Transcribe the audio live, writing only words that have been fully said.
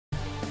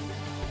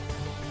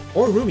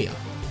Or Rumia.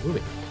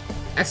 Rumia.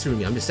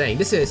 Ex-Rumia, I'm just saying.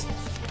 This is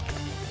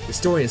the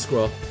story in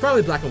scroll.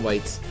 Probably black and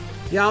white.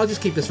 Yeah, I'll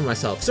just keep this for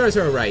myself. Sir,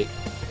 right.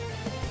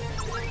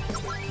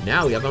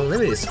 Now we have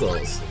unlimited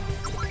scrolls.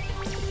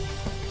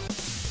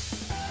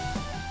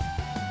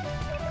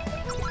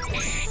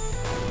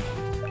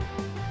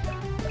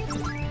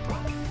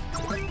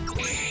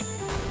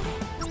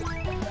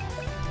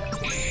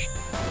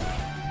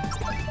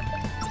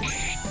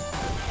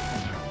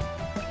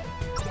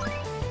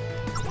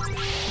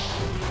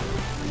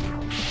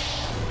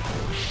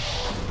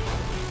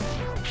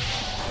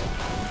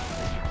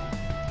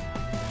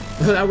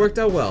 That worked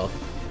out well.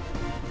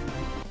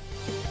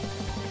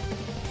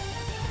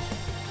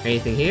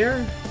 Anything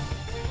here?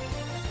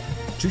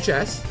 2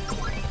 chests.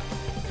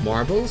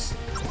 Marbles.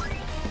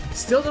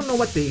 Still don't know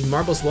what the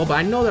marbles will, but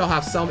I know they'll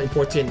have some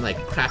important like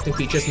crafting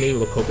features, maybe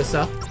with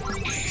Kokusa.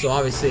 So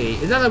obviously,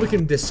 it's not that we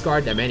can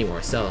discard them anymore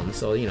or sell them.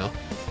 So, you know,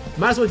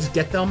 might as well just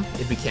get them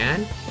if we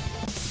can.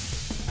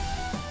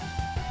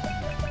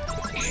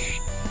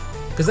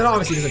 Because that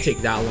obviously doesn't take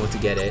that long to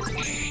get it.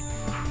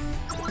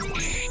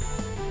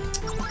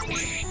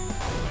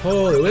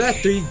 Holy, was that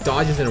 3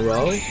 dodges in a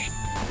row?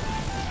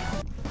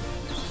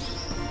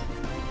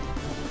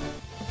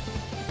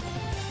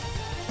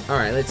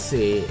 Alright, let's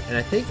see. And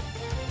I think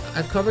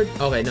I've covered.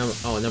 Okay, no.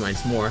 Oh, never mind.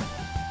 It's more.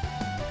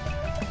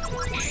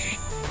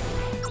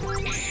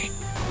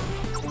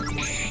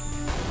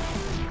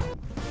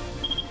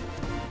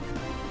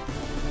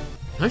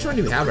 How much money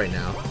do we have right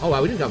now? Oh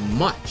wow, we didn't got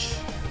much.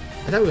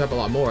 I thought we'd have a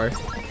lot more.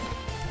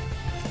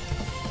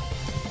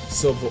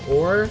 Silver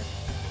ore.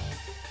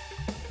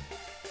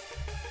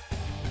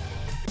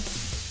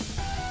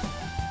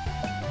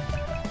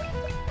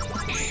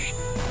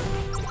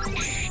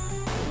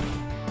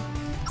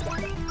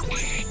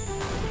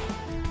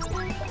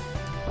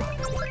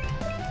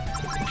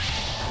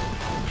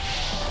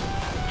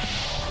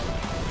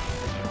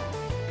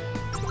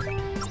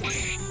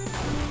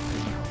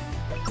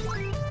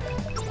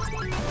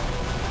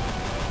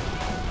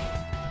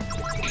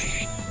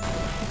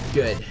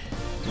 Good.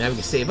 Now we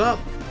can save up.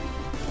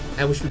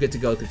 And we should be good to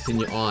go to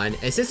continue on.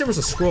 And since there was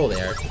a scroll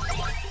there,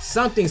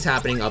 something's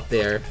happening up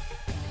there.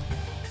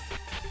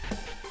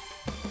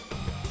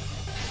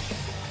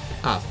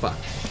 Ah, fuck.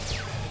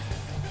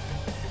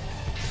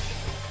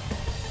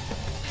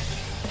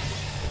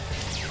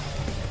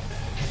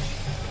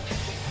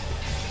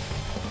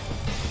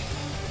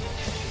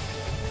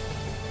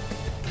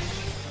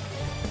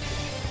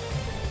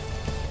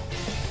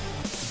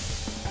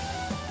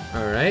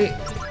 Alright.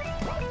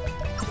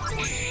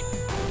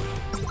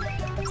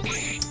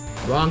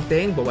 Wrong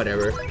thing, but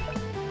whatever.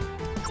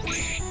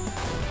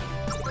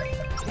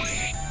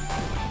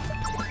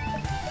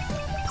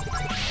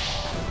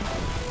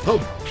 Oh,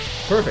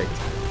 perfect.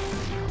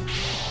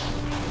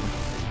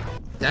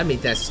 That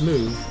made that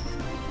smooth.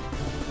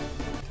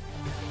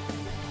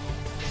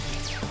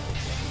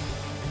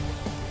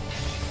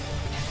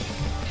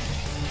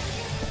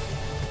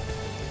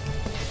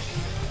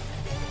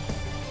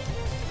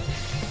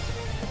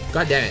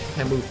 God damn it,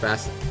 can't move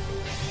fast.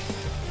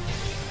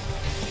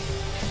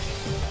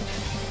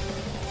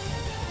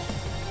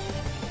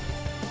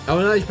 Oh,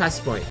 no, you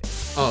passed the point.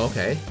 Oh,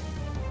 okay.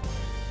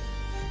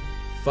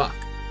 Fuck.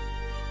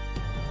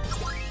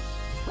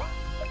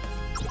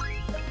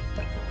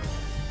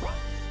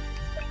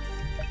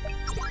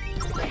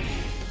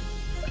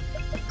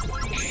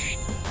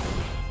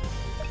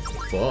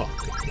 Fuck.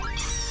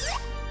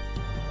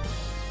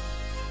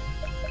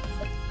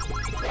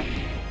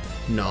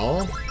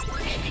 No.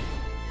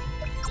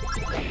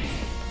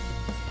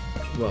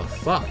 Well,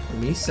 fuck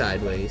me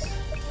sideways.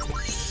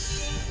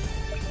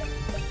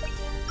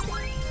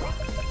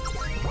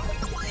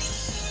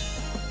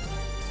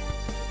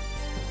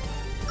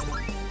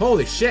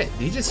 Holy shit,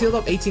 did he just heal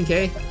up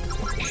 18k?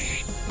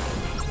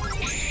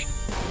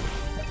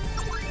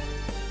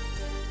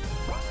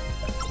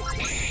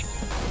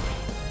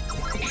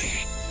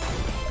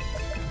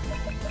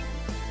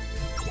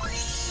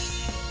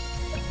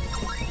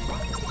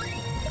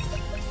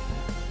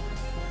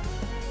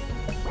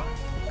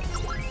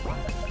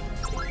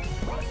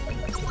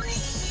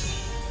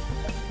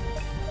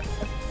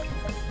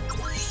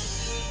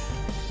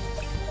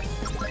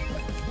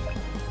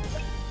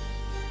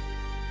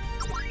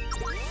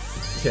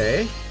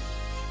 Okay.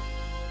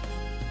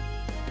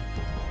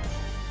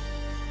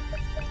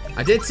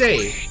 I did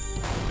save.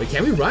 But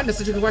can we run? That's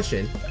such a good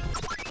question.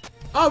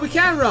 Oh, we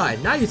can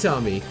run! Now you tell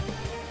me.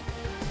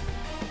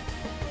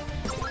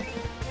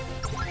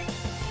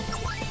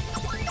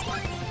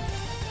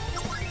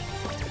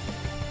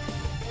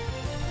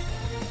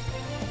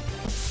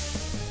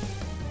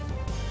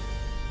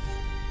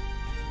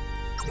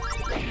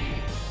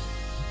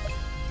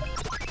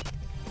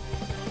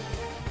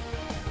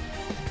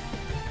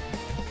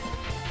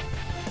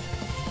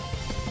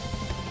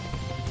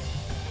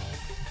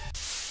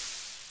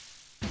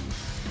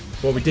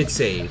 Well, we did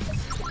save.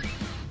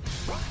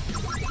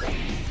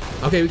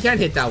 Okay, we can't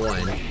hit that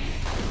one.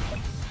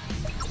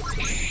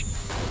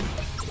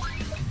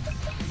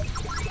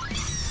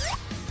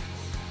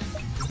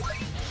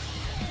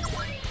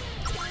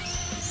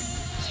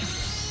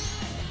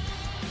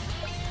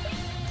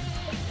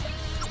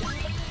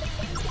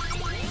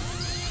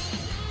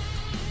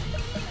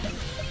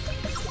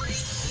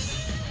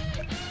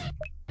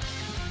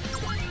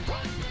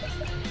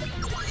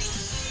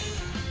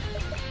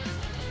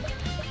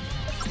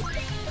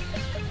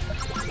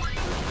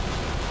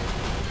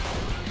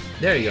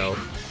 There you go.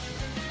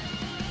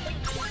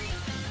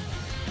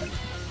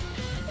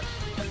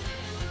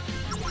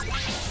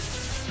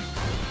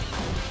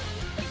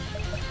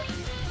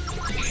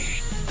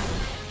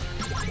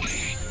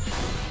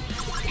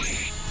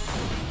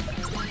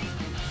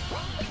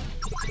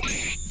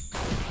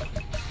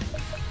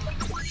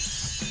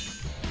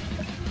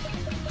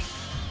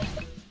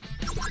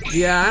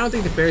 Yeah, I don't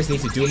think the fairies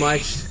need to do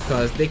much,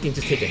 because they can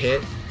just take a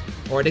hit.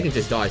 Or they can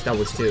just dodge, that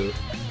works too.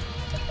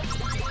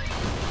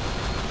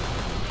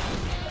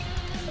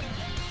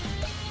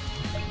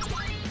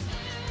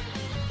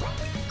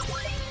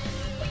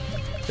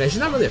 Yeah, she's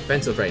not really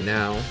offensive right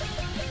now.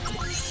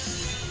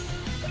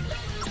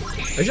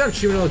 I should have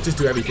Chimino just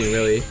do everything,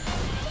 really.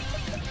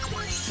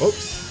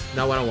 Oops,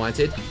 not what I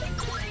wanted.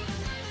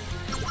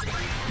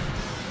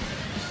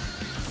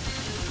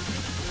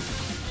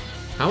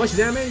 How much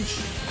damage?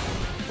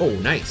 Oh,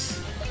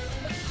 nice.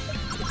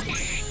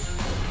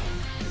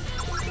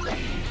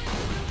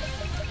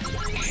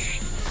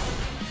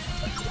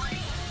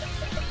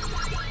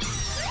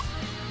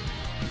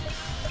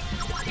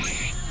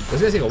 It's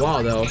gonna take a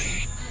while, though.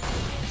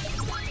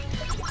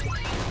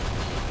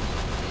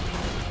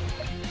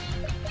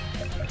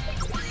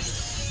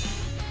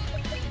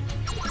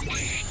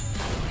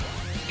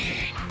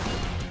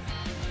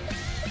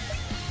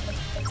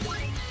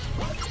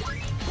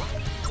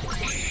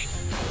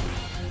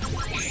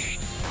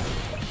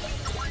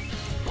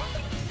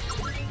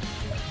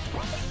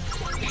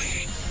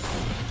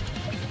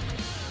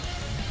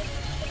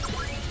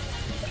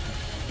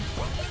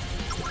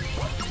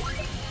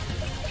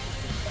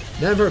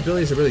 None of her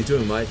abilities are really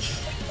doing much.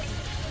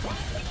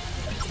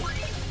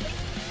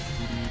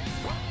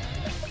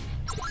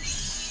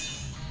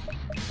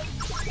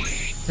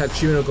 Have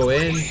Chimino go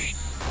in.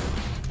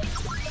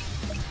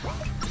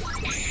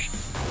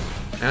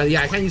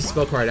 Yeah, I can't use the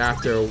spell card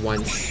after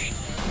once.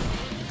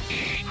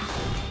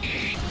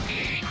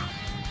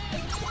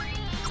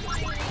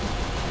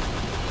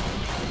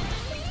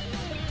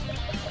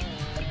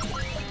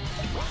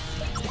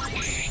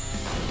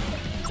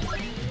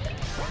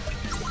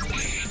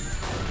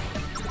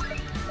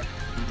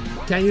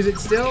 Can't use it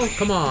still?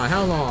 Come on,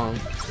 how long?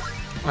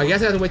 Oh, I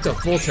guess I have to wait till a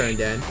full turn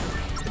then.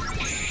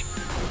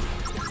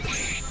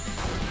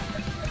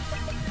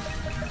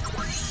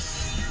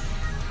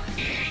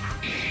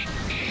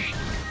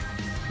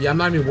 Yeah, I'm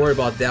not even worried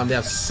about them. They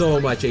have so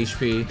much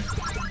HP.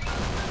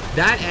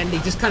 That and they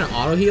just kind of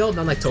auto-heal,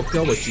 not like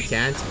Tokyo, which she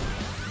can't.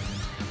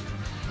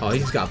 Oh, he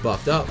just got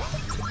buffed up.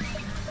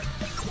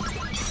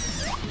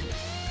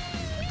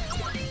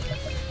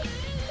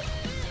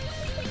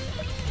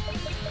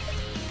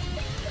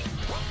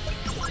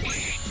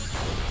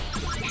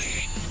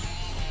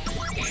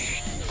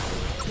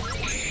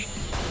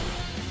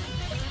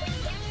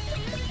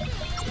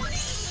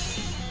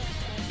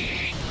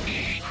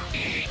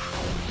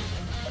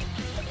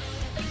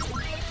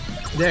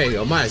 There you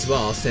go, might as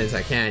well since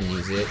I can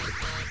use it.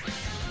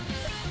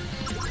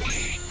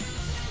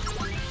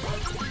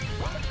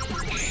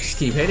 Just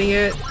keep hitting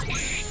it.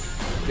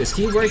 Just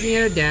keep working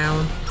it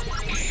down.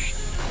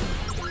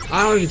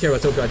 I don't even care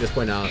what Tokyo just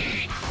pointed out.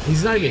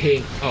 He's not even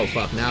hitting. Oh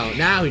fuck,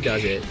 now he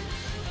does it.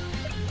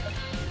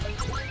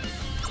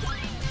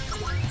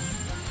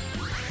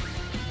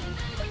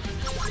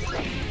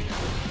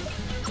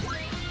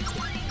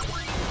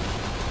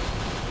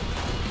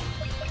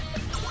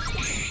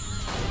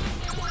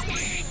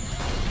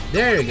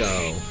 There you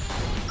go.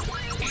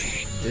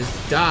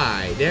 Just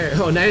die. There.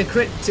 Oh, now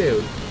crit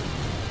too.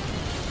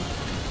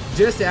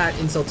 Just add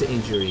insult to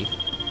injury.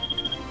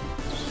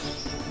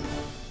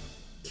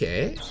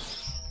 Okay.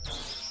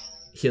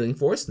 Healing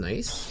Force,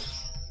 nice.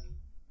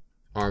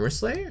 Armor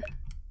Slayer?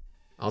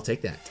 I'll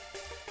take that.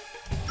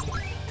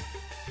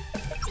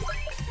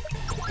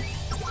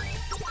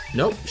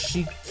 Nope,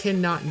 she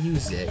cannot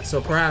use it. So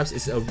perhaps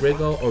it's a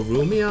Rigo or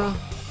Rumia.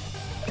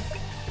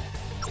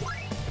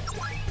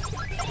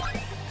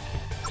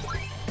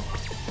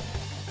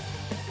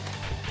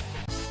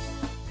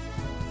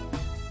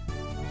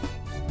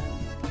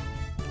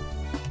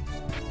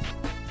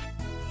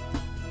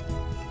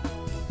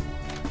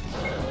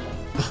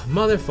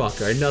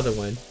 Motherfucker, another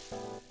one.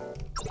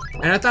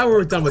 And I thought we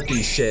were done with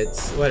these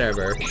shits.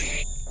 Whatever.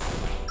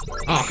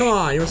 Oh, come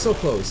on, you were so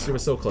close. You were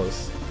so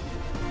close.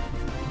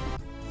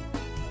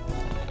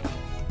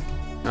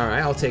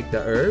 Alright, I'll take the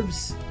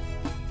herbs.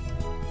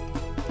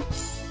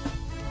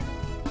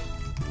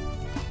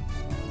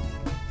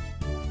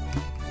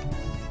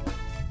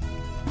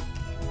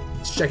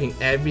 Just checking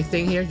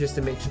everything here just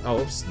to make sure.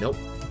 Oh, oops, nope.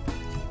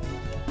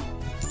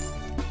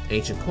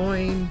 Ancient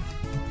coin.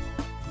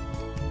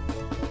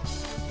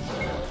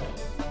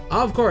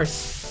 Oh, of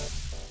course.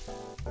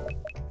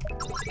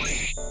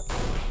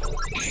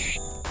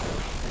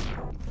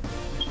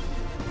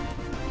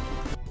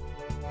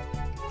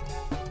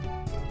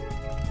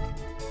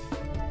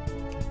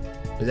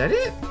 Is that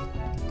it?